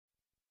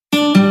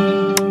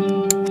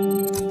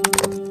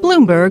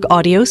Bloomberg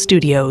Audio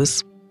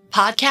Studios.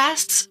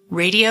 Podcasts,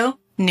 radio,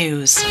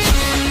 news.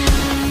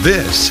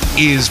 This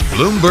is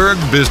Bloomberg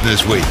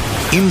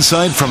Businessweek.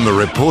 Insight from the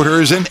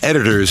reporters and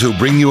editors who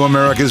bring you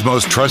America's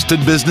most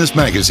trusted business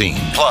magazine,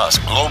 plus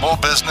global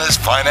business,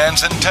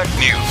 finance, and tech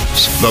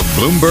news. The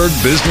Bloomberg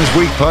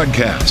Businessweek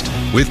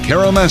podcast with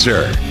Carol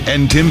Massar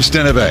and Tim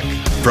Stenovec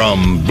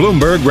from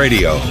Bloomberg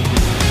Radio.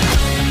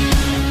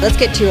 Let's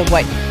get to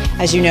what,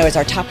 as you know, is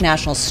our top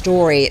national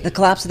story. The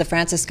collapse of the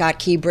Francis Scott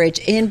Key Bridge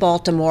in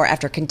Baltimore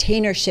after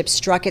container ships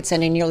struck it,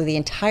 sending nearly the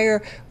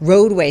entire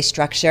roadway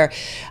structure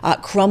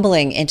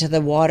crumbling into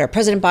the water.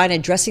 President Biden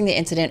addressing the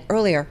incident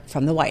earlier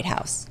from the White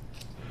House.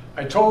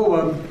 I told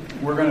them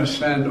we're going to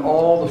send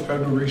all the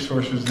federal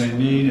resources they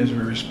need as we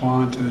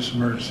respond to this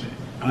emergency.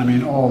 I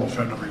mean all the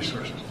federal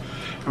resources.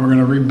 And we're going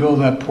to rebuild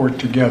that port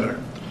together.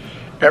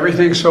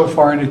 Everything so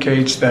far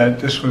indicates that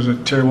this was a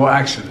terrible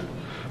accident.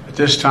 At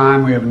this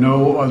time, we have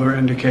no other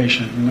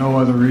indication, no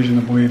other reason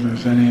to believe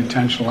there's any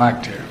intentional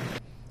act here.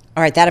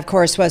 All right, that, of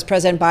course, was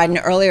President Biden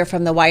earlier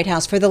from the White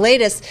House. For the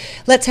latest,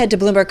 let's head to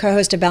Bloomberg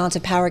co-host of Balance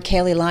of Power,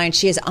 Kailey Leinz.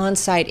 She is on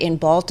site in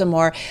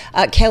Baltimore.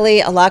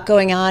 Kailey, a lot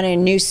going on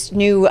and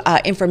new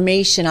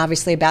information,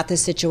 obviously, about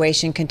this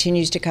situation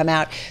continues to come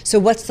out. So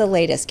what's the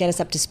latest? Get us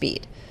up to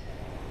speed.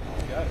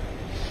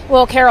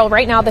 Well, Carol,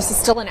 right now this is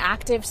still an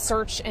active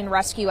search and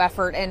rescue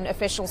effort, and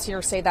officials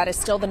here say that is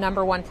still the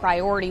 #1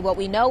 priority. What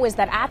we know is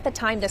that at the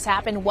time this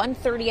happened,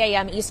 1:30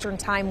 a.m. Eastern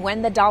time,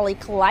 when the dolly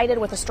collided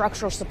with the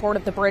structural support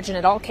of the bridge and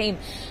it all came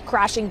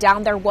crashing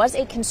down, there was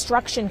a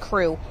construction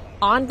crew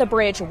on the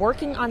bridge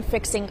working on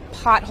fixing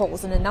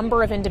potholes, and a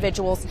number of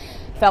individuals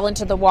fell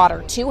into the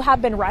water. 2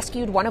 have been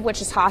rescued, one of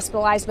which is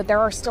hospitalized, but there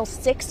are still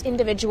 6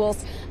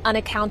 individuals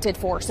unaccounted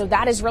for. So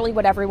that is really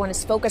what everyone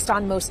is focused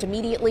on most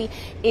immediately,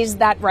 is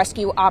that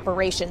rescue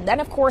operation. Then,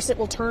 of course, it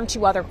will turn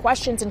to other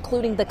questions,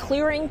 including the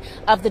clearing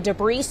of the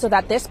debris so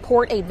that this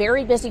port, a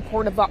very busy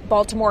port of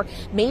Baltimore,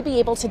 may be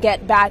able to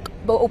get back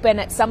open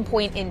at some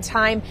point in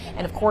time.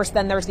 And of course,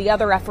 then there's the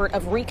other effort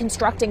of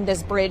reconstructing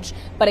this bridge.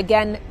 But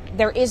again,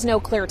 there is no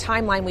clear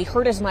timeline. We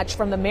heard as much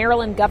from the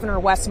Maryland Governor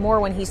Wes Moore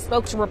when he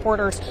spoke to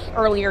reporters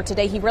earlier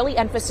today. He really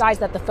emphasized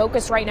that the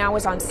focus right now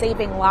is on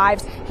saving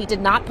lives. He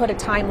did not put a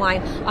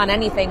timeline on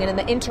anything. And in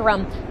the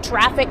interim,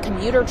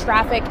 commuter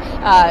traffic,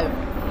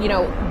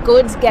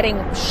 goods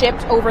getting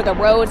shipped over the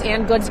roads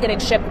and goods getting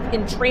shipped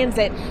in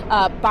transit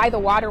by the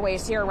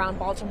waterways here around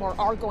Baltimore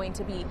are going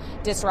to be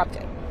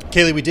disrupted.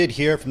 Kailey, we did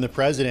hear from the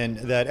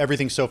president that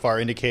everything so far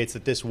indicates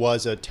that this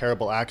was a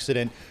terrible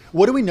accident.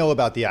 What do we know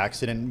about the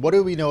accident? What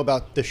do we know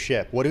about the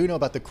ship? What do we know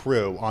about the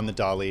crew on the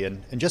dolly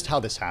and just how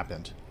this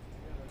happened?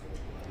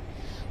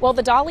 Well,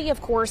 the Dolly,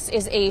 of course,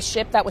 is a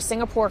ship that was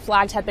Singapore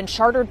flagged, had been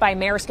chartered by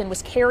Maersk and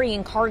was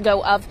carrying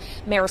cargo of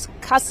Maersk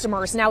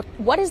customers. Now,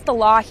 what is the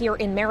law here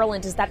in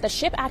Maryland is that the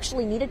ship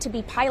actually needed to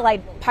be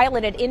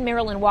piloted in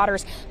Maryland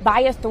waters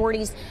by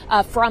authorities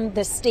from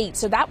the state.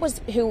 So that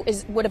was who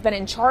would have been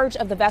in charge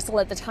of the vessel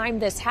at the time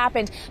this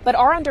happened. But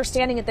our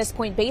understanding at this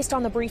point, based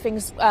on the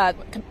briefings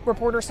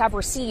reporters have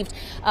received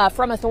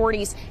from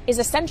authorities, is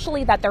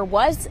essentially that there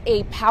was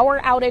a power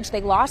outage.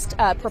 They lost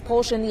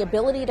propulsion, the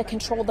ability to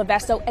control the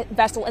vessel,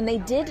 and they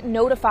did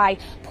notify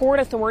port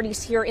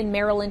authorities here in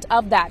Maryland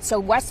of that. So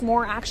Wes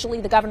Moore,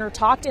 actually, the governor,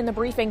 talked in the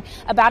briefing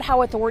about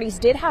how authorities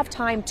did have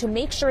time to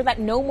make sure that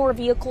no more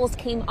vehicles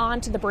came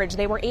onto the bridge.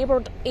 They were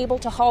able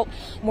to halt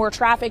more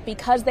traffic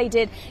because they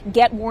did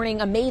get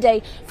warning, a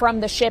mayday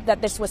from the ship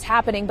that this was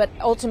happening. But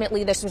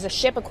ultimately, this was a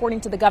ship,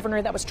 according to the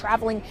governor, that was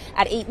traveling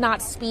at 8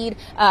 knots speed,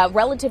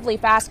 relatively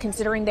fast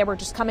considering they were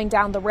just coming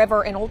down the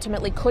river, and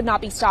ultimately could not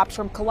be stopped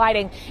from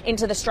colliding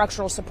into the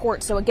structural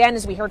support. So again,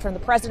 as we heard from the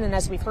president,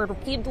 as we've heard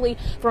repeatedly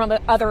from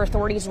other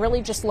authorities,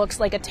 really just looks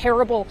like a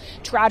terrible,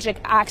 tragic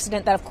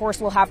accident that, of course,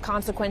 will have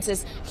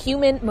consequences,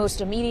 human most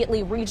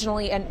immediately,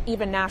 regionally, and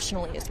even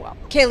nationally as well.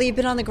 Kailey, you've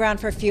been on the ground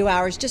for a few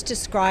hours. Just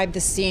describe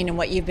the scene and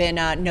what you've been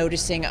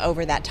noticing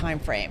over that time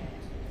frame.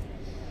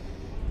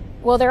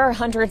 Well, there are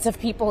hundreds of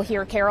people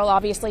here, Carol.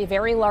 Obviously, a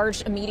very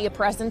large media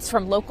presence,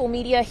 from local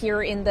media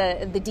here in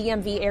the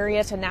DMV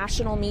area to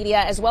national media,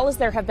 as well as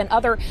there have been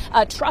other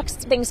trucks,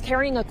 things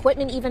carrying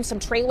equipment, even some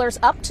trailers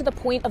up to the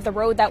point of the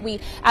road that we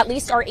at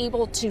least are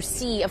able to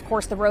see. Of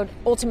course, the road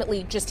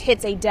ultimately just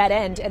hits a dead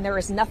end and there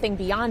is nothing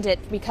beyond it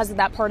because of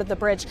that part of the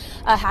bridge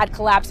had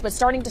collapsed. But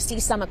starting to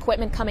see some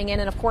equipment coming in.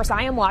 And of course,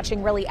 I am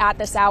watching really at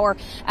this hour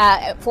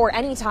for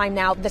any time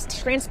now. The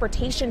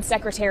Transportation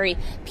Secretary,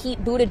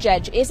 Pete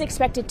Buttigieg, is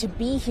expected to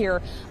be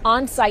here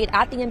on site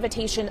at the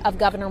invitation of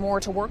Governor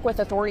Moore to work with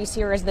authorities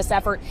here as this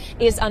effort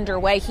is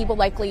underway. He will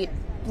likely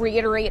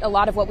reiterate a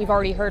lot of what we've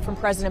already heard from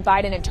President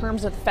Biden in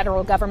terms of the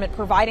federal government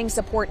providing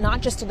support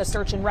not just to the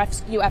search and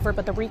rescue effort,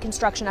 but the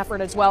reconstruction effort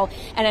as well,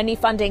 and any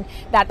funding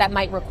that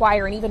might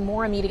require. And even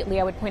more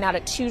immediately, I would point out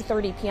at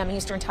 2:30 p.m.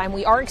 Eastern time,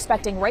 we are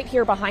expecting right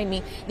here behind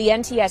me the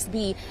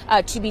NTSB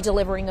to be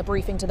delivering a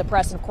briefing to the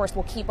press. And of course,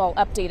 we'll keep all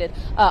updated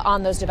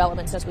on those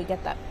developments as we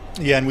get them.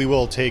 Yeah, and we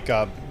will take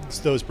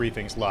those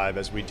briefings live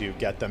as we do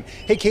get them.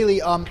 Hey, Kailey,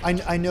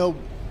 I know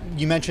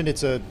You mentioned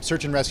it's a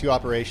search and rescue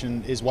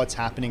operation is what's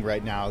happening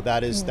right now.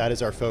 That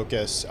is our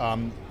focus.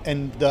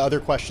 And the other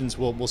questions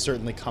will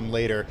certainly come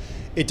later.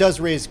 It does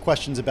raise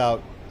questions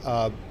about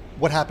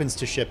what happens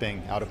to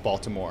shipping out of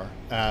Baltimore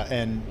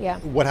and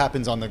what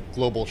happens on the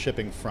global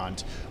shipping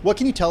front. What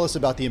can you tell us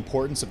about the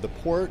importance of the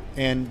port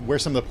and where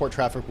some of the port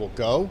traffic will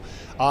go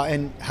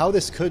and how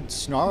this could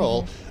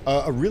snarl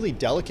a really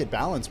delicate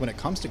balance when it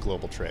comes to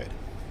global trade?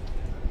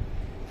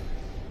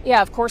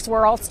 Yeah, of course,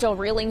 we're all still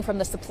reeling from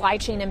the supply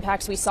chain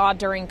impacts we saw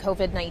during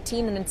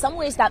COVID-19. And in some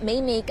ways, that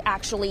may make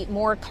actually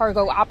more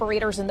cargo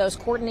operators and those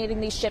coordinating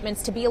these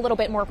shipments to be a little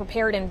bit more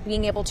prepared and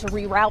being able to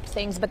reroute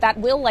things. But that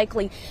will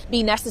likely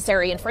be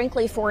necessary. And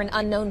frankly, for an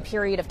unknown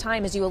period of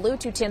time, as you allude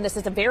to, Tim, this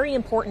is a very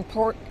important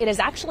port. It is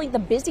actually the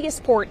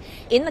busiest port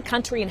in the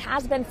country and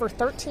has been for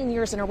 13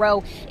 years in a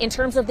row in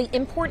terms of the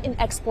import and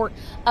export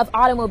of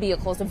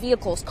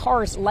vehicles,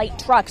 cars, light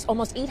trucks.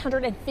 Almost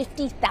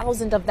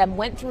 850,000 of them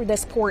went through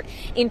this port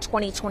in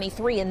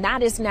 2023, and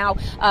that is now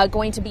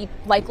going to be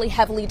likely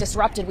heavily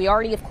disrupted. We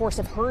already, of course,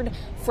 have heard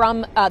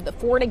from the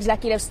Ford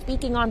executives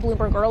speaking on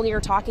Bloomberg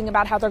earlier, talking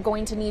about how they're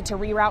going to need to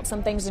reroute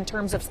some things in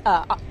terms of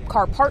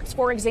car parts,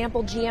 for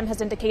example. GM has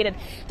indicated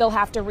they'll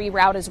have to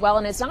reroute as well.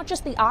 And it's not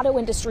just the auto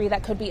industry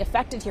that could be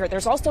affected here.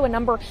 There's also a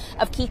number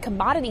of key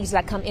commodities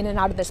that come in and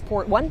out of this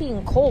port, one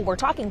being coal. We're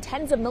talking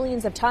tens of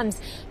millions of tons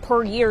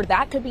per year.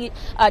 That could be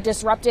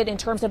disrupted in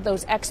terms of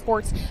those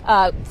exports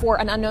for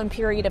an unknown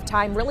period of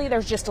time. Really,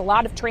 there's just a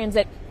lot of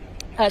transit,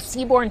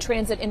 seaborne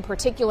transit in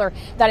particular,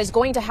 that is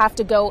going to have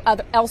to go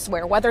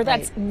elsewhere, whether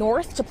that's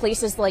north to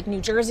places like New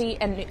Jersey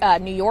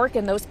and New York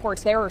and those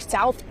ports there, or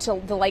south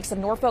to the likes of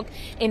Norfolk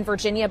in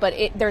Virginia. But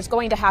there's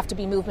going to have to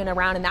be movement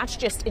around, and that's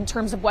just in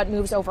terms of what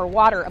moves over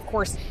water. Of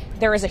course,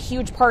 there is a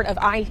huge part of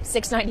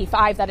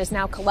I-695 that is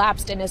now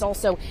collapsed and is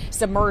also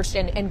submerged,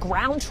 and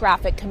ground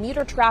traffic,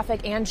 commuter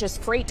traffic, and just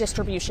freight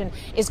distribution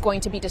is going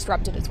to be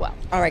disrupted as well.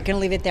 All right, going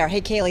to leave it there. Hey,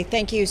 Kailey,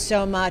 thank you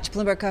so much.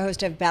 Bloomberg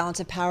co-host of Balance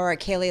of Power,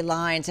 Kailey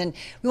Leinz. And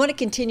we want to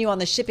continue on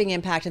the shipping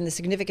impact and the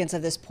significance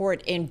of this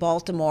port in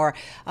Baltimore.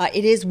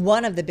 It is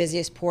one of the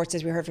busiest ports,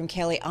 as we heard from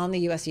Kailey, on the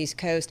U.S. East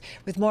Coast.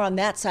 With more on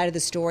that side of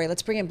the story,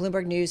 let's bring in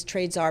Bloomberg News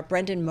trade czar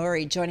Brendan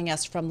Murray joining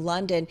us from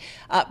London.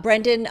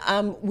 Brendan,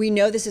 we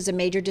know this is a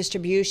major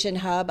distribution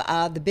hub,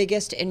 the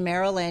biggest in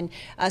Maryland.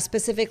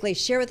 Specifically,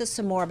 share with us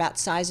some more about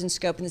size and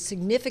scope and the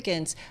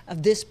significance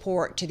of this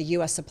port to the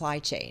U.S. supply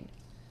chain.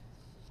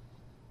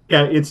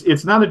 Yeah,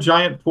 it's not a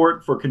giant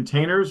port for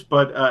containers,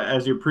 but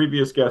as your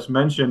previous guest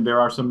mentioned, there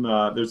are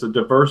there's a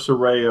diverse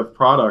array of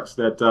products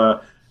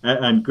that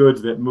and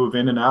goods that move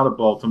in and out of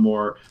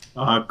Baltimore: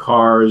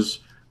 cars,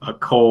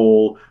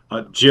 coal,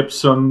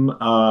 gypsum,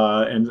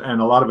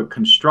 and a lot of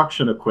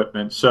construction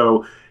equipment.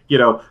 So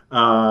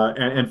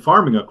and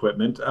farming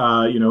equipment.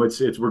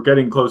 We're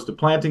getting close to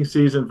planting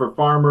season for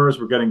farmers.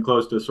 We're getting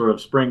close to sort of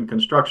spring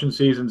construction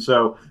season.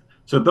 So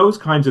those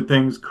kinds of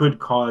things could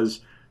cause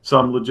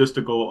some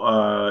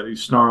logistical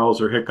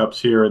snarls or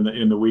hiccups here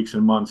in the weeks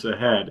and months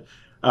ahead.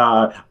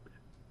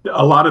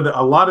 A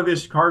lot of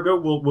this cargo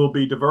will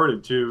be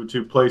diverted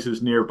to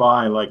places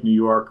nearby, like New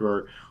York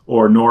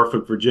or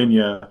Norfolk,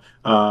 Virginia.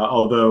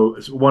 Although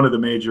one of the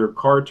major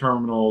car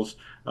terminals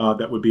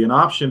that would be an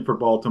option for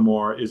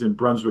Baltimore is in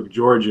Brunswick,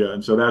 Georgia,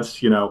 and so that's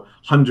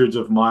hundreds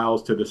of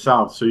miles to the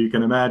south. So you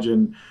can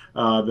imagine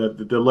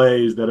the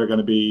delays that are going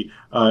to be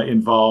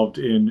involved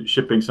in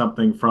shipping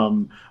something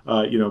from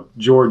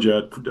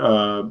Georgia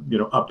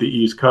up the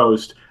East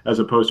Coast as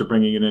opposed to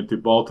bringing it into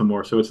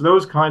Baltimore. So it's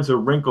those kinds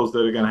of wrinkles that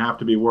are going to have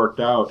to be worked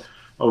out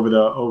over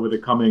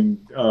the coming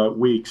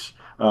weeks.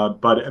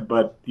 But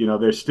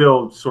they're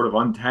still sort of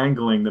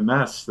untangling the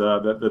mess.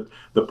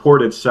 The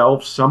port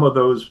itself, some of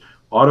those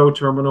auto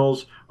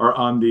terminals are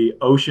on the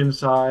ocean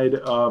side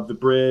of the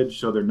bridge,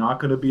 so they're not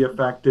going to be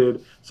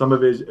affected. Some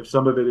of it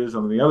is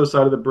on the other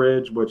side of the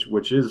bridge,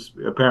 which is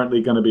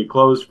apparently going to be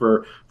closed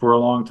for a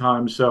long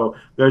time. So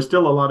there's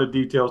still a lot of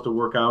details to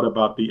work out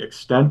about the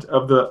extent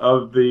of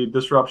the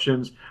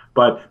disruptions,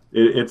 but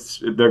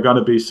there are going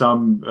to be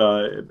some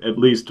at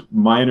least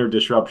minor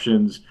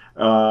disruptions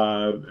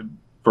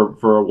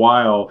for a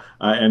while,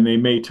 and they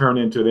may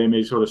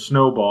sort of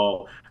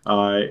snowball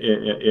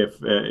if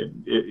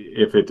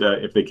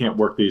they can't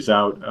work these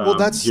out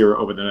here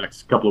over the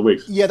next couple of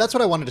weeks. Yeah, that's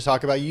what I wanted to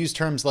talk about. You use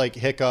terms like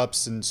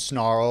hiccups and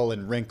snarl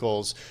and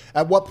wrinkles.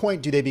 At what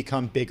point do they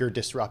become bigger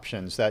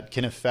disruptions that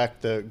can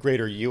affect the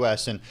greater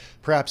U.S. and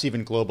perhaps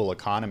even global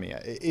economy?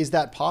 Is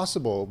that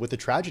possible with a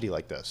tragedy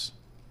like this?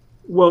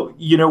 Well,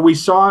 we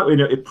saw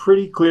a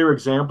pretty clear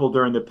example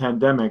during the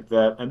pandemic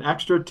that an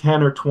extra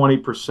 10 or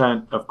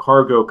 20% of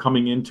cargo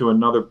coming into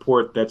another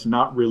port that's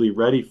not really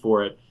ready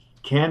for it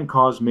can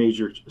cause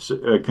major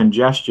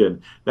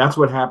congestion. That's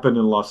what happened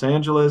in Los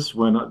Angeles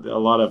when a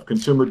lot of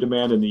consumer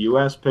demand in the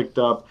U.S. picked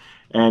up,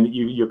 and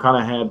you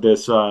kind of had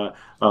this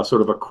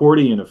sort of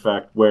accordion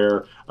effect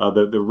where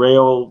the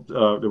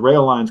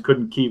rail lines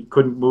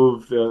couldn't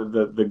move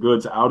the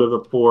goods out of the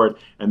port,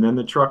 and then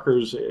the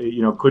truckers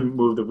couldn't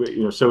move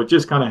so it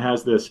just kind of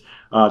has this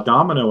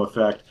domino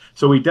effect.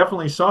 So we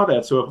definitely saw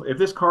that. So if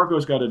this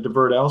cargo's got to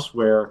divert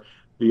elsewhere,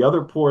 the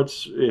other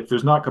ports, if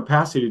there's not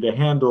capacity to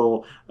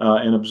handle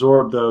and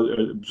absorb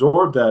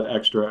that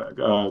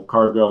extra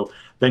cargo,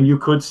 then you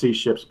could see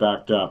ships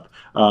backed up.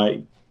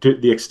 To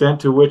the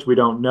extent to which we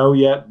don't know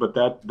yet, but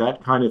that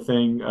kind of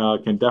thing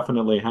can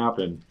definitely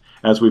happen,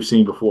 as we've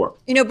seen before.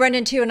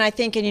 Brendan, too, and I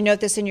think, and you note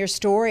this in your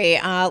story,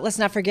 let's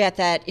not forget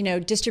that,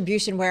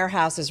 distribution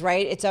warehouses,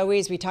 right? It's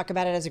always, we talk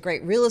about it as a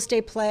great real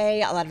estate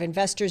play. A lot of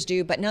investors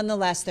do, but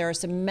nonetheless, there are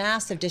some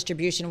massive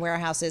distribution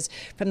warehouses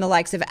from the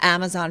likes of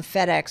Amazon,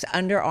 FedEx,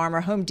 Under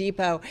Armour, Home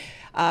Depot,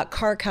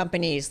 car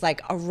companies,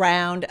 like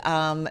around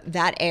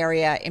that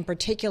area in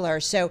particular.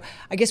 So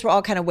I guess we're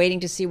all kind of waiting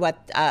to see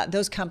what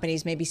those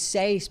companies maybe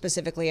say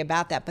specifically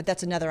about that, but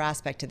that's another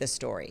aspect to this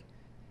story.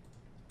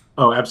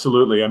 Oh,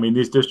 absolutely. I mean,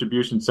 these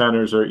distribution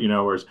centers are,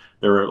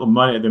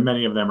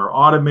 many of them are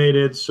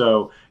automated.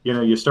 So,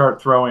 you start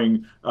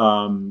throwing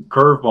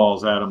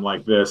curveballs at them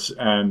like this,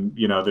 and,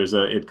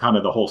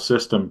 the whole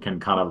system can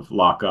kind of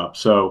lock up.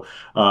 So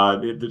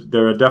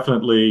there are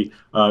definitely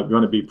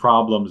going to be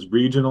problems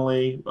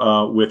regionally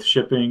with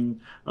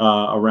shipping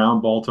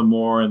around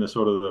Baltimore and the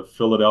sort of the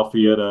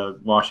Philadelphia to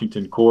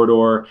Washington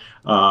corridor.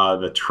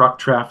 The truck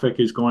traffic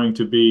is going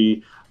to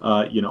be,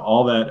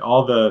 all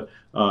the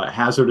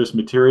hazardous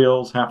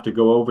materials have to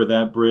go over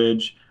that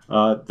bridge.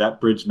 That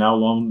bridge now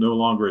no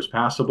longer is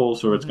passable,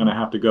 so it's going to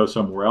have to go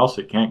somewhere else.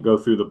 It can't go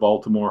through the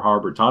Baltimore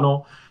Harbor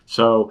Tunnel.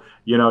 So,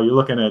 you're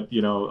looking at,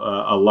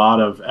 a lot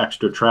of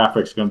extra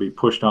traffic is going to be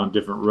pushed on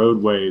different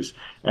roadways.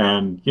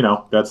 And,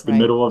 that's the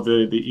middle of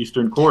the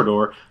Eastern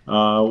Corridor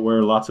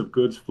where lots of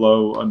goods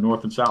flow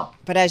north and south.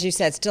 But as you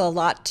said, still a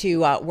lot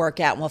to work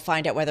out. And we'll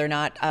find out whether or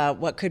not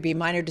what could be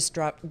minor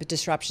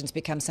disruptions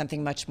become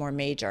something much more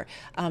major.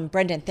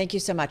 Brendan, thank you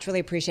so much. Really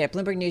appreciate it.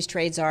 Bloomberg News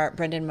Trades Czar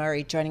Brendan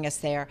Murray joining us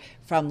there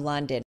from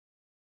London.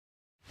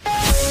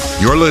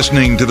 You're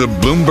listening to the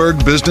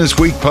Bloomberg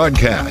Businessweek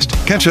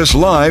podcast. Catch us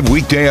live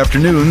weekday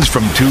afternoons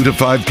from 2 to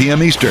 5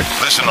 p.m. Eastern.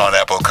 Listen on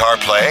Apple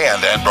CarPlay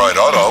and Android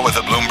Auto with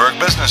the Bloomberg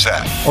Business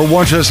app. Or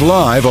watch us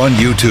live on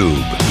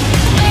YouTube.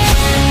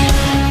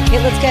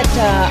 Okay, let's get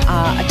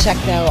a check,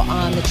 though,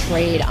 on the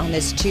trade on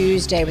this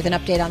Tuesday. With an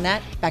update on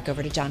that, back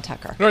over to John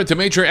Tucker. All right, the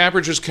major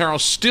averages, Carol,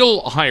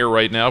 still higher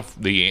right now.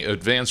 The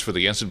advance for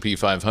the S&P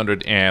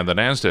 500 and the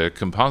NASDAQ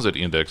Composite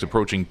Index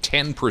approaching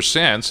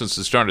 10% since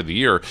the start of the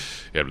year.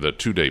 After the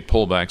two-day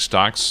pullback,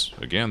 stocks,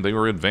 again, they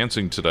were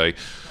advancing today.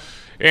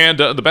 And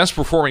the best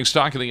performing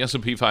stock in the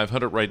S&P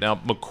 500 right now,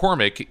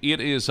 McCormick, it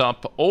is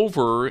up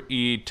over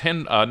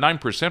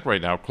 9%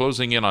 right now,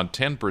 closing in on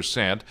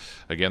 10%.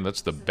 Again, that's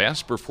the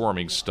best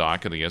performing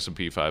stock in the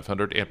S&P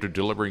 500 after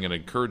delivering an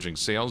encouraging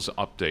sales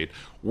update.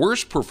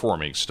 Worst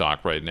performing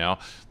stock right now,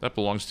 that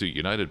belongs to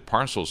United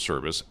Parcel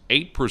Service,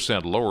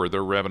 8% lower.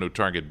 Their revenue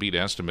target beat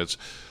estimates,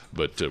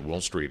 but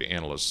Wall Street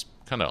analysts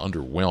kind of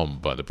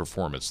underwhelmed by the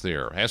performance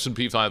there.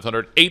 S&P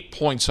 500, 8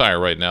 points higher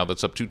right now.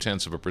 That's up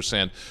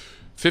 0.2%.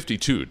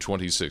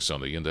 52.26 on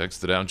the index.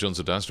 The Dow Jones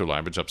Industrial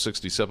Average up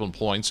 67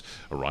 points,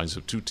 a rise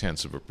of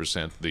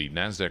 0.2%. The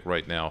NASDAQ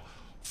right now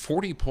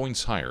 40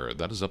 points higher.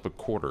 That is up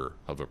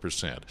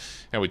 0.25%.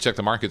 And we check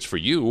the markets for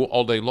you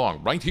all day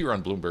long, right here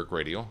on Bloomberg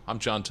Radio. I'm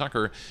John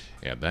Tucker,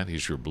 and that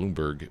is your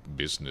Bloomberg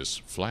Business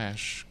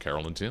Flash.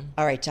 Carol and Tim.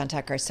 All right, John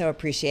Tucker, so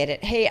appreciate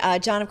it. Hey,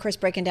 John, of course,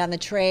 breaking down the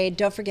trade.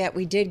 Don't forget,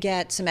 we did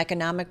get some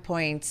economic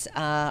points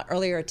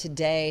earlier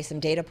today, some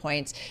data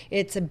points.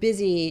 It's a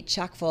busy,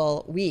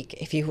 chock-full week,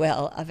 if you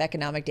will, of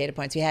economic data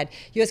points. We had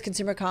U.S.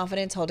 consumer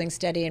confidence holding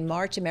steady in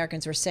March.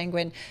 Americans were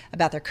sanguine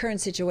about their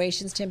current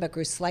situations, Tim, but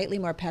grew slightly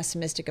more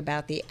pessimistic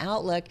about the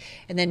outlook.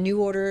 And then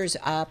new orders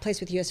placed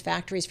with U.S.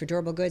 factories for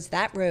durable goods,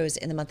 that rose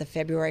in the month of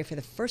February for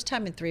the first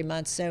time in 3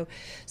 months. So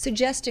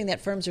suggesting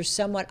that firms are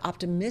somewhat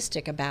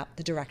optimistic about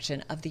the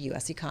direction of the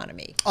U.S.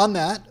 economy. On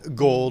that,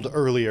 gold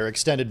earlier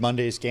extended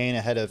Monday's gain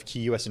ahead of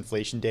key U.S.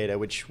 inflation data,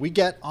 which we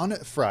get on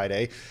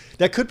Friday.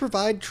 That could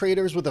provide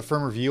traders with a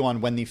firmer view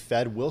on when the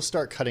Fed will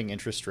start cutting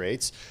interest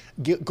rates.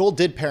 Gold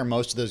did pair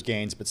most of those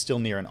gains, but still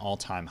near an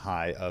all-time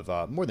high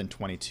of more than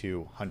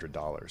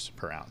 $2,200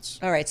 per ounce.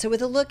 All right, so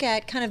with a look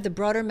at kind of the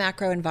broader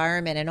macro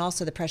environment and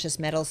also the precious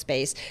metal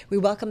space, we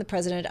welcome the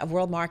president of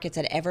world markets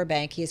at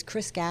EverBank. He is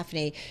Chris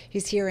Gaffney.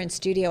 He's here in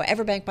studio.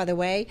 EverBank, by the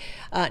way,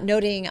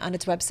 noting on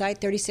its website,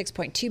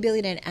 $36.2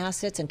 billion in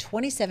assets and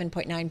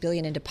 $27.9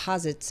 billion in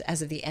deposits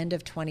as of the end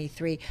of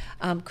 23.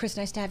 Chris,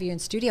 nice to have you in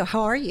studio.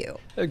 How are you?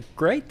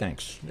 Great,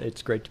 thanks.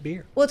 It's great to be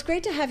here. Well, it's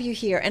great to have you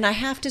here. And I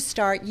have to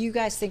start, you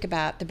guys think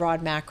about the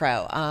broad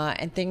macro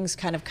and things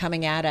kind of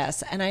coming at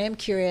us. And I am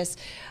curious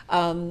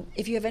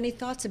if you have any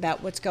thoughts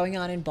about what's going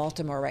on in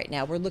Baltimore right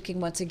now. We're looking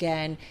once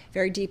again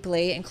very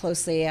deeply and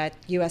closely at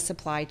U.S.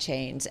 supply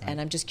chains. And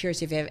I'm just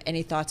curious if you have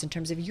any thoughts in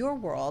terms of your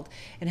world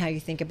and how you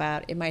think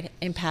about it might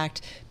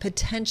impact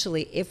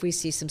potentially if we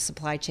see some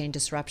supply chain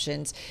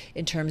disruptions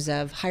in terms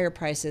of higher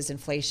prices,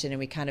 inflation,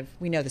 and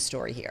we know the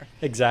story here.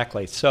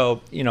 Exactly.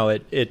 So,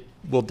 it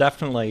will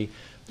definitely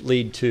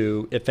lead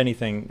to, if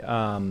anything,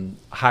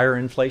 higher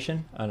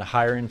inflation and a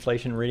higher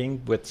inflation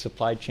reading with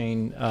supply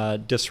chain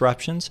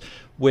disruptions,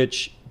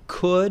 which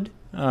could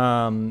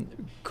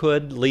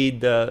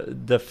lead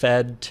the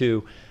Fed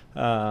to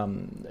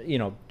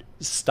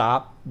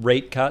stop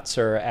rate cuts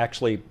or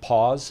actually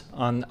pause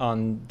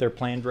on their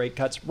planned rate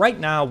cuts. Right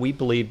now, we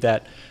believe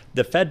that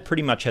the Fed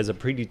pretty much has a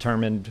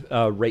predetermined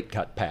rate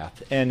cut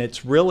path, and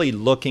it's really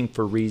looking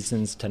for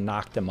reasons to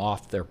knock them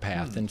off their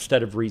path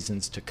instead of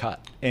reasons to cut.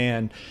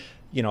 And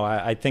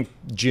I think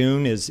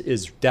June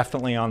is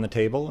definitely on the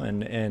table,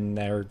 and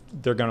they're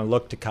going to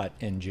look to cut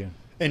in June.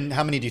 And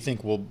how many do you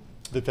think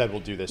the Fed will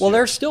do this Well, year?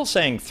 they're still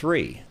saying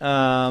 3.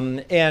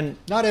 And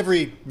not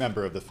every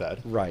member of the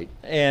Fed. Right.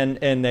 And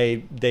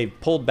they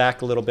pulled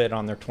back a little bit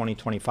on their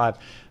 2025.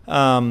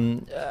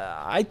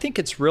 I think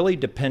it's really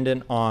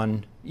dependent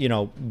on,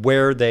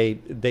 where they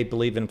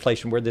believe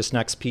inflation, where this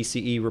next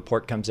PCE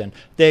report comes in.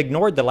 They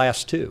ignored the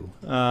last 2.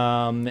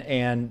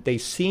 And they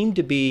seem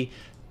to be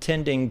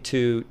tending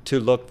to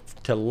look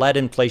to let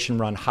inflation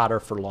run hotter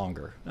for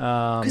longer.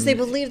 Because they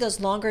believe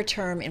those longer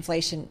term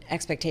inflation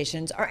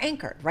expectations are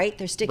anchored, right?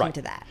 They're sticking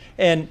to that.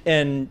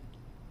 And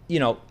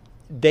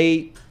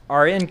they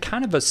are in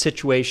kind of a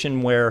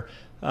situation where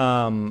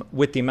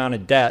with the amount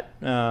of debt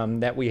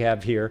that we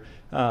have here,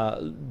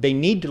 they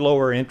need to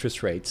lower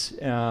interest rates,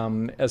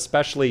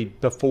 especially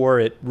before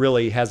it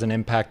really has an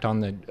impact on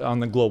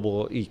the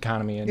global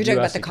economy. And you're talking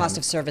US about the cost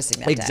of servicing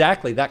that debt.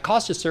 Exactly. That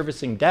cost of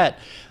servicing debt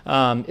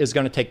is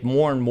going to take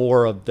more and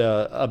more of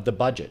the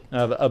budget,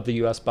 of the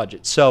U.S.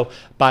 budget. So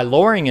by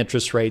lowering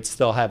interest rates,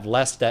 they'll have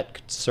less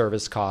debt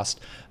service cost.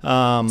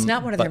 It's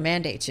not one of their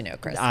mandates,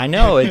 Chris. I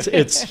know.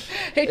 It's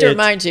hate to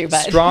remind you,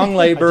 but strong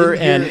labor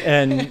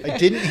I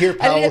didn't hear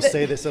Powell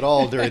say this at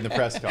all during the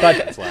press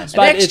conference last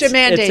week. An extra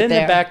mandate it's in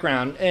there. the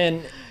background,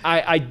 and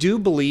I do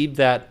believe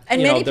that.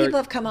 And many people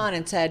have come on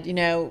and said,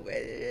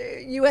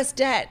 U.S.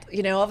 debt.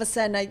 All of a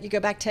sudden, you go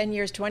back 10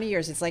 years, 20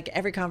 years. It's like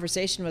every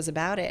conversation was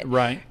about it.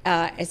 Right.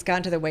 It's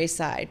gone to the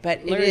wayside,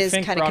 but Larry it is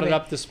Fink kind of brought it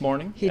up this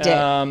morning. He did.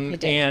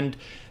 And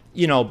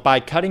by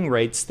cutting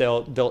rates,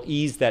 they'll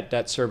ease that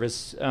debt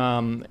service.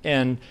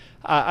 And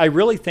I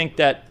really think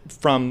that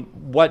from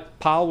what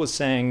Powell was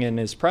saying in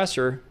his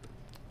presser,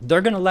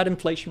 they're going to let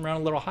inflation run a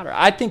little hotter.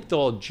 I think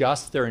they'll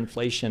adjust their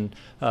inflation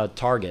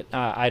target.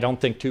 I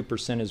don't think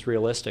 2% is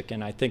realistic,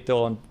 and I think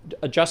they'll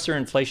adjust their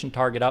inflation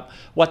target up.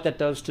 What that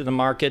does to the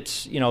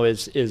markets,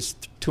 is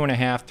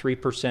 2.5%,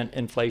 3%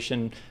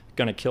 inflation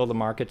going to kill the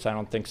markets? I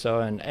don't think so.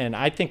 And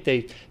I think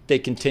they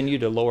continue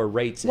to lower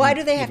rates. Why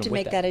do they have to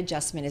make that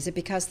adjustment? Is it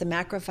because the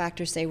macro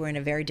factors say we're in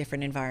a very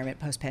different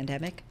environment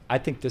post-pandemic? I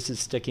think this is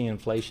sticky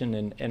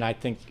inflation, and I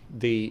think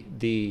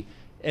the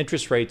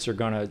interest rates are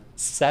going to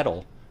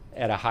settle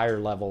at a higher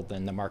level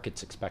than the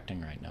market's expecting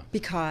right now.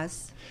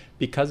 Because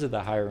of the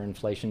higher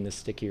inflation, the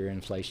stickier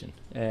inflation,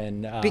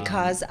 and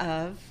because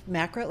of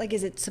macro.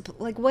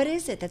 What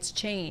is it that's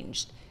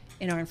changed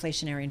in our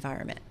inflationary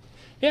environment?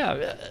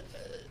 Yeah,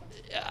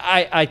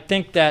 I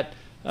think that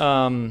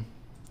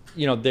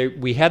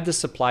we had the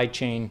supply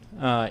chain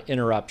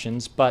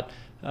interruptions, but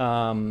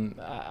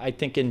I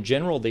think in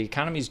general the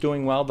economy is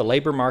doing well. The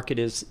labor market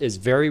is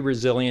very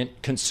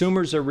resilient.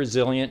 Consumers are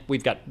resilient.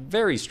 We've got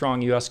very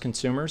strong U.S.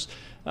 consumers.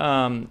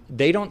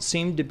 They don't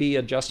seem to be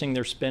adjusting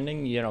their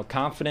spending.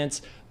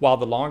 Confidence, while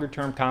the longer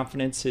term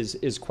confidence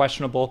is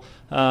questionable,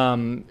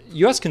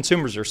 U.S.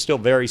 consumers are still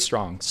very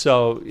strong.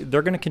 So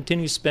they're going to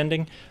continue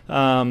spending.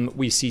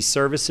 We see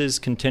services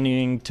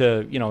continuing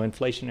to,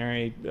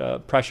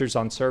 inflationary pressures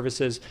on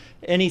services.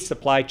 Any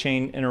supply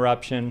chain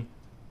interruption,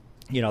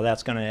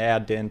 that's going to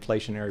add to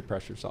inflationary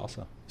pressures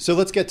also. So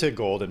let's get to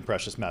gold and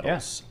precious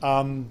metals.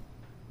 Yeah.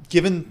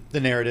 Given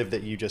the narrative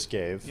that you just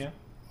gave,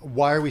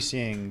 why are we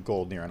seeing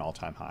gold near an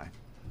all-time high?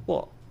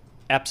 Well,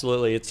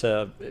 absolutely.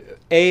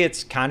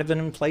 It's kind of an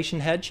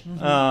inflation hedge.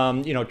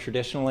 Mm-hmm.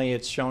 Traditionally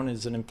it's shown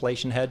as an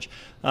inflation hedge.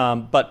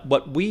 But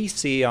what we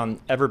see on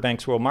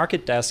EverBank's World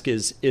Market Desk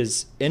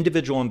is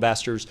individual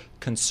investors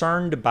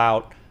concerned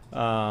about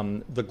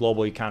the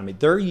global economy.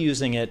 They're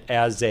using it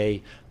as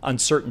a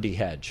uncertainty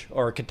hedge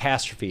or a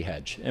catastrophe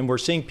hedge. And we're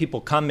seeing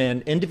people come in,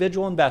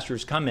 individual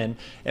investors come in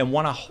and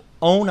want to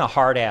own a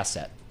hard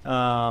asset.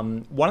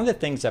 One of the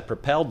things that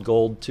propelled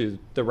gold to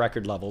the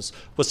record levels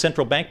was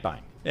central bank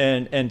buying.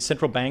 And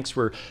central banks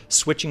were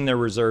switching their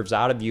reserves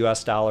out of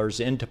U.S. dollars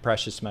into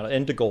precious metal,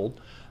 into gold.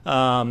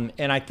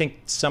 And I think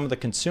some of the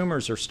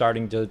consumers are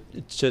starting to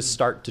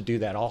do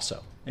that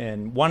also.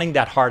 And wanting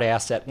that hard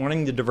asset,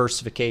 wanting the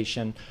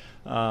diversification,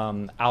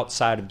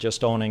 outside of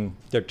just owning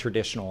their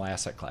traditional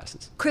asset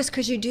classes. Chris,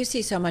 because you do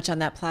see so much on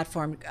that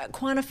platform,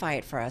 quantify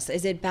it for us.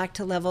 Is it back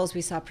to levels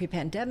we saw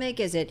pre-pandemic?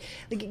 Is it,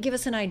 give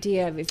us an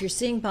idea of, if you're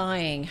seeing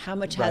buying, how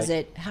much has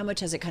it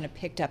kind of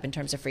picked up in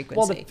terms of frequency?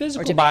 Well, the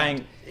physical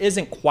buying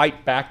isn't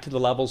quite back to the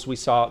levels we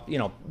saw,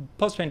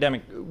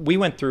 post-pandemic. We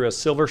went through a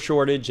silver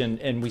shortage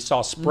and we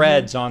saw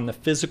spreads on the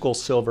physical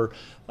silver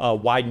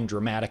widen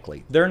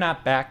dramatically. They're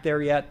not back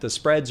there yet. The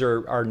spreads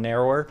are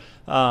narrower.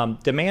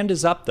 Demand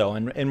is up though,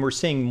 and we're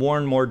seeing more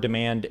and more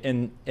demand.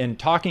 And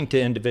talking to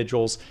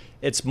individuals,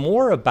 It's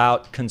more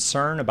about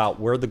concern about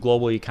where the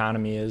global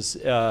economy is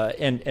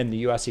and the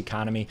U.S.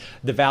 economy,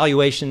 the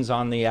valuations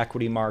on the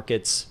equity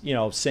markets,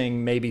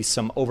 seeing maybe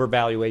some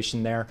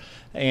overvaluation there,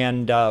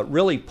 and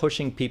really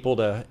pushing people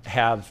to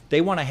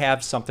they want to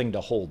have something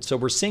to hold. So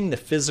we're seeing the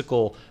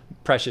physical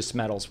precious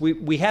metals.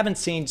 We haven't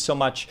seen so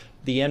much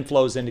the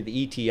inflows into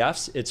the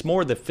ETFs. It's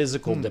more the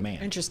physical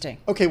demand. Interesting.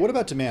 Okay, what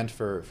about demand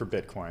for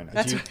Bitcoin?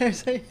 That's what I was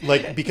saying.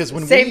 Like, because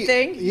when Same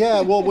thing?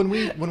 Yeah, well, when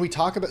we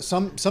talk about,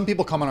 some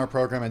people come on our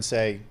program and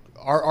say,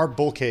 our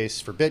bull case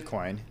for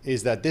Bitcoin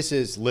is that this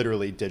is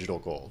literally digital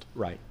gold.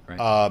 Right.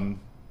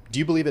 Do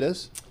you believe it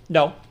is?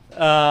 No.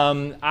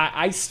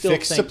 I still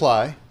Fixed think...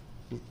 supply.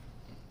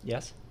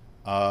 Yes.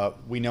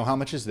 We know how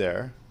much is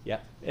there. Yeah,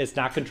 it's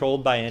not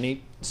controlled by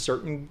any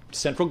certain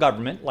central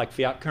government like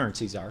fiat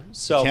currencies are.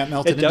 So can't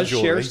melt it does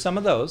into share jewelry. some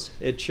of those.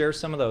 It shares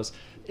some of those.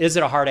 Is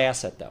it a hard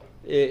asset though?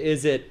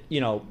 Is it,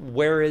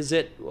 where is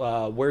it?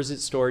 Where's it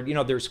stored?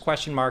 There's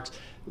question marks.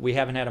 We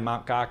haven't had a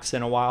Mt. Gox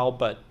in a while,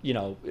 but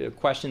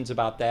questions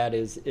about that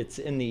it's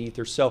in the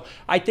ether. So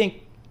I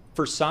think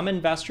for some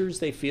investors,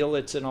 they feel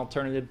it's an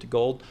alternative to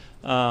gold.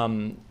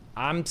 I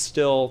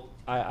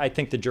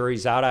think the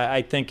jury's out.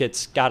 I think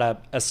it's got to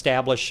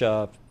establish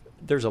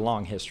there's a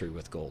long history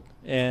with gold.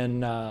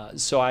 And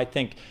so I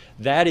think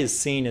that is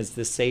seen as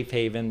the safe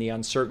haven, the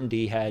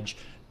uncertainty hedge.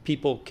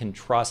 People can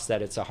trust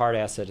that it's a hard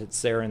asset. It's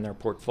there in their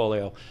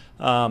portfolio.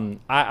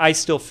 I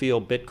still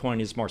feel Bitcoin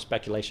is more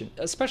speculation,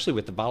 especially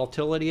with the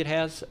volatility it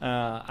has.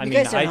 You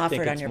guys don't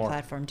offer it on your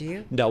platform, do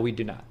you? No, we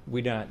do not.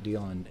 We do not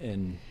deal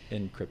in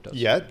cryptos.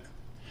 Yet?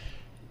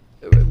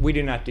 We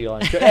do not deal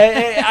in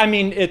I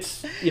mean,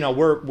 it's,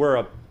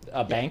 we're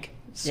a bank.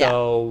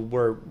 So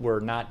we're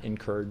not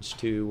encouraged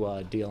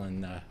to deal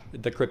in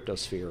the crypto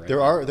sphere. Right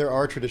There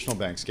are traditional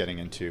banks getting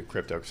into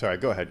crypto. Sorry,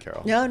 go ahead,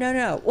 Carol.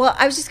 No. Well,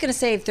 I was just going to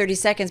save 30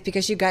 seconds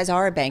because you guys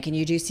are a bank and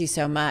you do see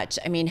so much.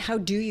 I mean, how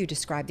do you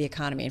describe the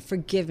economy? And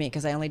forgive me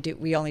because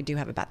we only do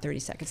have about 30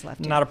 seconds left.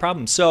 Not a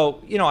problem.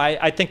 So,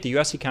 I think the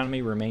U.S.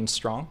 economy remains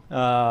strong,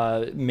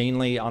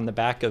 mainly on the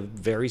back of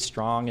very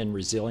strong and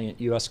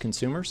resilient U.S.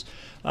 consumers.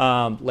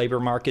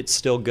 Labor market's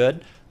still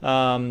good.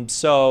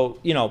 So,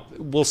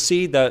 we'll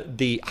see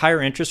the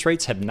higher interest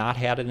rates have not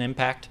had an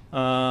impact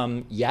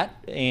yet.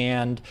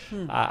 And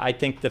I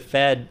think the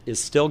Fed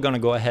is still going to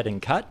go ahead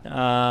and cut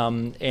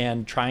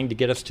and trying to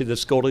get us to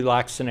this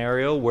Goldilocks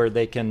scenario where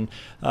they can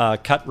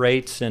cut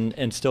rates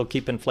and still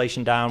keep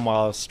inflation down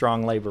while a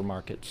strong labor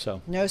market.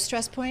 So no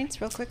stress points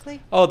real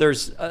quickly? Oh,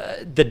 there's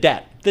the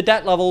debt. The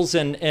debt levels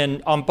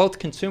and on both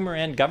consumer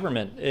and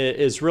government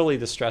is really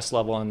the stress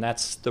level, and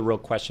that's the real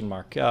question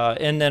mark.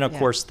 And then, of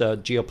course, the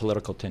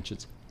geopolitical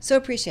tensions. So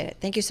appreciate it.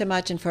 Thank you so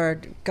much and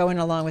for going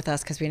along with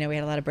us because we know we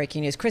had a lot of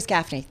breaking news. Chris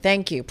Gaffney,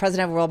 thank you.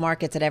 President of World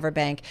Markets at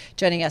EverBank,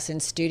 joining us in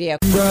studio.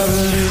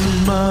 Driving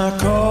in my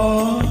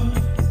car,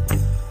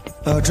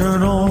 I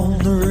turn on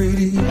the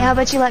radio. How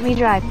about you let me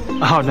drive?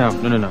 Oh, no.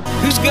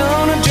 Who's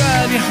gonna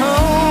drive you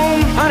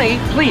home? Honey,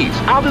 please,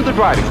 I'll do the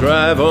driving.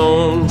 Drive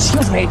on.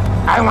 Excuse me,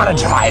 I want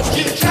to drive.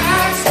 You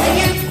drive,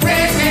 say you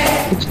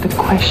crazy. It's the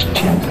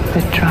question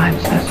that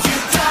drives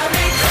us.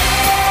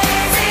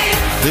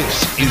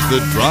 This is the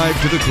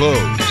Drive to the Close.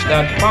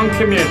 That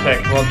funky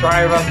music will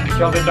drive us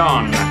till the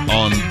dawn.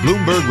 On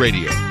Bloomberg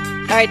Radio.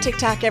 All right,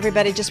 TikTok,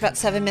 everybody. Just about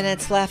 7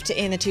 minutes left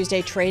in the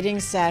Tuesday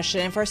trading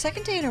session. And for a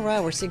second day in a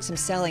row, we're seeing some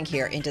selling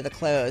here into the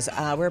close.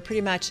 We're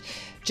pretty much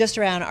just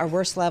around our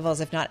worst levels,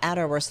 if not at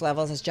our worst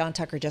levels, as John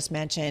Tucker just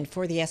mentioned,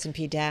 for the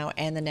S&P Dow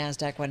and the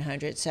NASDAQ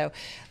 100. So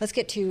let's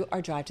get to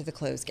our Drive to the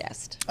Close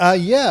guest.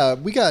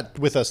 We got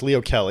with us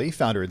Leo Kelly,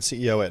 founder and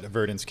CEO at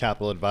Verdence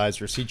Capital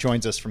Advisors. He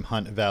joins us from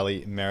Hunt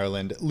Valley,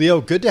 Maryland. Leo,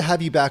 good to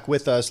have you back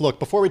with us. Look,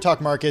 before we talk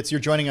markets,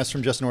 you're joining us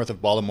from just north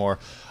of Baltimore,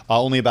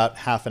 only about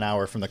half an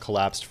hour from the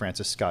collapsed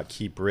Francis Scott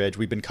Key Bridge.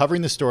 We've been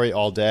covering the story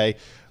all day.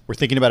 We're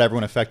thinking about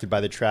everyone affected by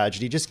the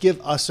tragedy. Just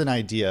give us an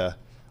idea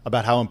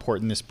about how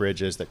important this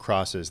bridge is that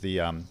crosses the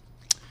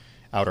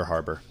outer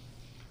harbor.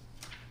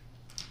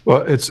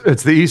 Well, it's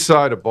the east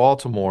side of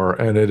Baltimore,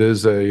 and it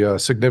is a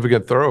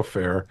significant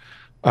thoroughfare.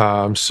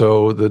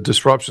 So the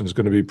disruption is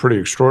going to be pretty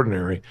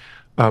extraordinary,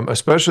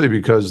 especially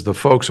because the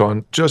folks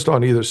on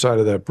either side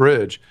of that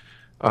bridge,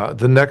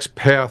 the next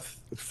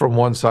path from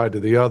one side to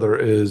the other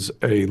is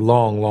a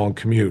long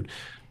commute.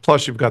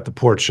 Plus, you've got the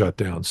port shut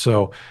down.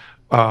 So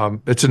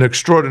it's an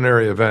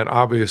extraordinary event.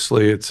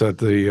 Obviously, it's at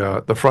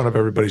the front of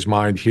everybody's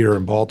mind here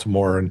in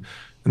Baltimore and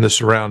in the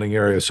surrounding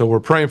area. So we're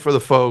praying for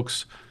the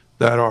folks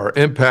that are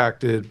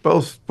impacted,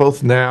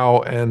 both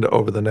now and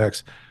over the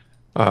next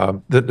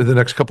the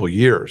next couple of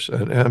years.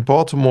 And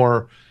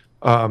Baltimore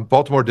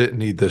didn't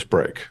need this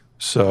break.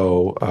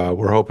 So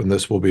we're hoping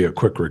this will be a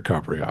quick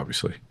recovery,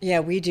 obviously.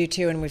 Yeah, we do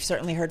too. And we've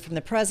certainly heard from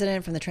the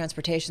president, from the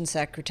transportation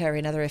secretary,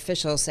 and other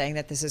officials saying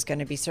that this is going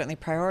to be certainly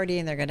priority,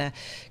 and they're going to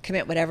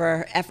commit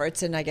whatever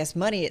efforts and I guess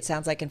money, it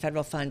sounds like, in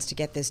federal funds to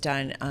get this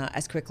done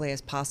as quickly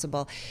as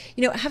possible.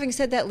 You know, having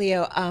said that,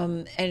 Leo,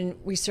 and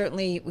we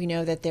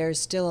know that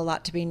there's still a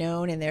lot to be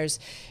known, and there's,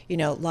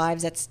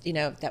 lives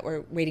that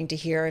we're waiting to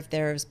hear if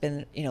there's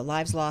been,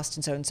 lives lost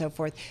and so on and so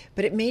forth.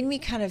 But it made me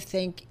kind of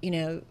think,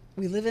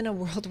 we live in a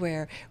world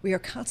where we are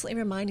constantly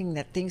reminding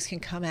that things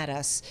can come at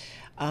us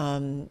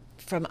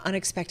from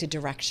unexpected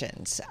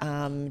directions,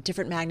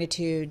 different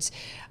magnitudes,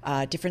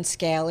 different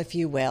scale, if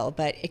you will,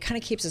 but it kind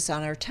of keeps us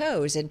on our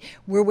toes. And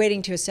we're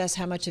waiting to assess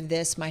how much of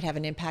this might have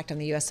an impact on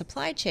the U.S.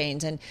 supply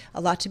chains, and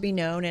a lot to be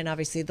known. And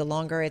obviously, the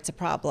longer it's a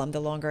problem, the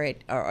longer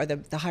it, or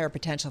the higher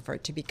potential for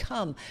it to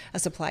become a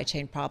supply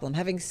chain problem.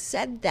 Having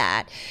said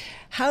that,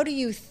 how do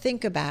you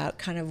think about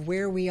kind of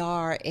where we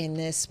are in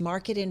this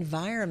market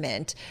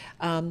environment?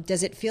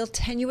 Does it feel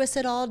tenuous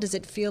at all? Does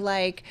it feel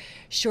like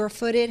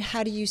sure-footed?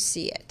 How do you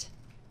see it?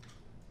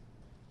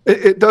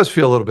 It does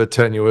feel a little bit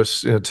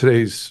tenuous.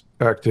 Today's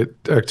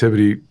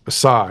activity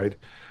aside,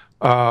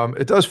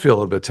 it does feel a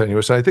little bit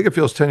tenuous. And I think it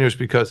feels tenuous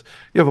because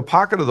you have a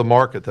pocket of the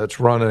market that's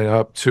running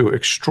up to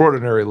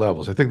extraordinary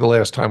levels. I think the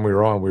last time we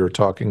were on, we were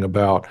talking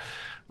about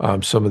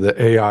some of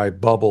the AI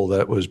bubble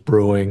that was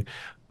brewing.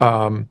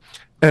 And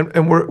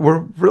we're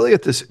really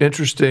at this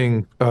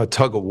interesting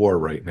tug of war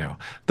right now.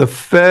 The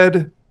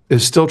Fed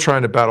is still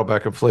trying to battle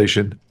back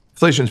inflation.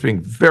 Inflation is being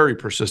very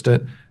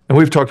persistent. And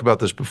we've talked about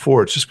this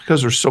before. It's just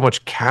because there's so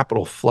much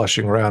capital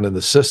flushing around in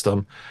the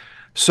system.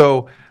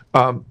 So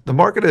the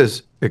market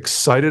is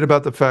excited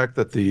about the fact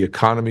that the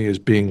economy is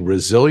being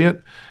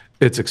resilient.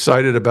 It's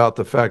excited about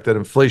the fact that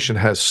inflation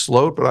has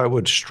slowed, but I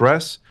would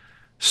stress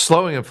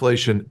slowing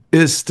inflation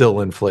is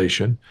still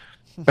inflation,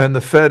 and the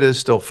Fed is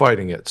still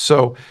fighting it.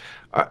 So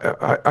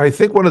I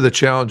think one of the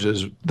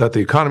challenges that the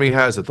economy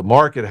has, that the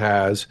market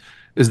has,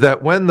 is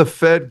that when the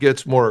Fed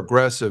gets more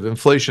aggressive,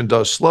 inflation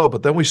does slow,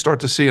 but then we start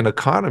to see an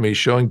economy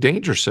showing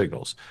danger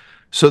signals.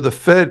 So the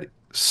Fed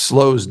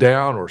slows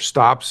down or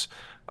stops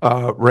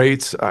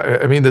rates.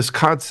 I mean, this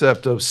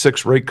concept of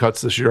 6 rate cuts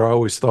this year I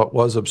always thought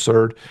was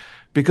absurd,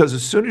 because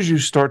as soon as you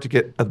start to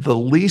get the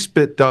least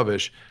bit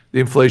dovish, the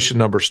inflation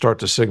numbers start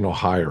to signal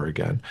higher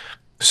again.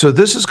 So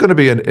this is going to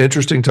be an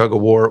interesting tug of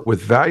war with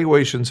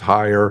valuations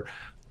higher.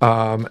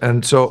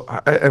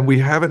 And we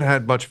haven't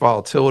had much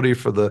volatility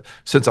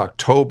since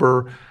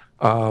October.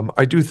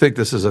 I do think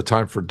this is a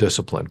time for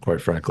discipline,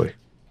 quite frankly.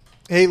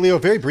 Hey, Leo,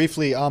 very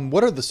briefly,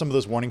 what are some of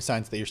those warning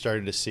signs that you're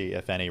starting to see,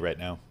 if any, right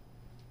now?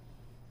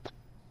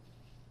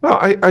 Well,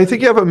 I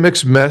think you have a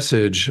mixed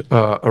message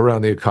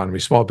around the economy.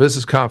 Small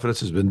business confidence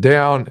has been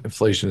down.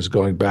 Inflation is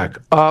going back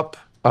up.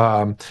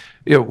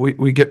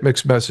 We get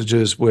mixed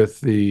messages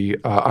with the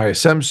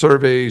ISM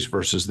surveys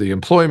versus the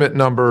employment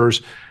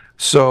numbers.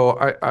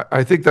 So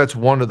I think that's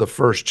one of the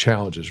first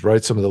challenges,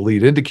 right? Some of the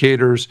lead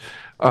indicators.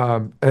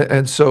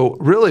 And so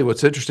really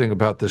what's interesting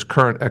about this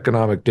current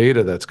economic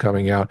data that's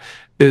coming out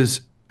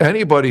is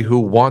anybody who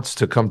wants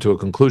to come to a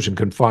conclusion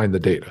can find the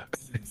data.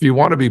 If you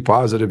want to be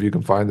positive, you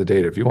can find the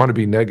data. If you want to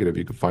be negative,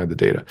 you can find the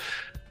data.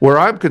 Where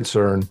I'm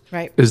concerned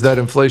is that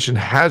inflation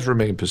has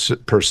remained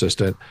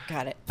persistent.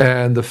 Got it.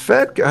 And the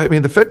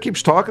Fed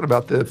keeps talking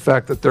about the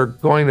fact that they're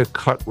going to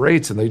cut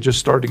rates, and they just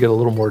started to get a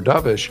little more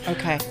dovish.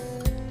 Okay.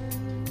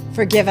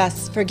 Forgive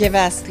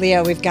us,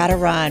 Leo. We've got to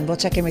run. We'll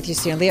check in with you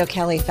soon. Leo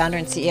Kailey, founder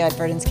and CEO at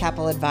Verdence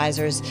Capital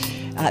Advisors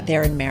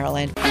there in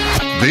Maryland.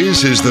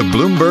 This is the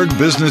Bloomberg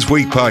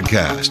Businessweek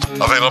podcast,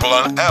 available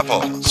on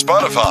Apple,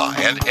 Spotify,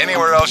 and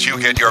anywhere else you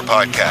get your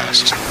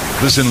podcasts.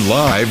 Listen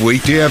live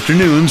weekday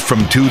afternoons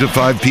from 2 to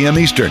 5 p.m.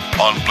 Eastern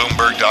on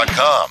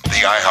Bloomberg.com, the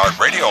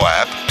iHeartRadio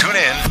app,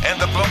 TuneIn,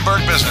 and the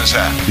Bloomberg Business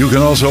app. You can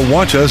also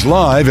watch us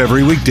live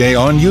every weekday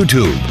on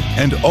YouTube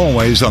and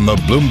always on the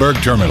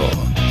Bloomberg Terminal.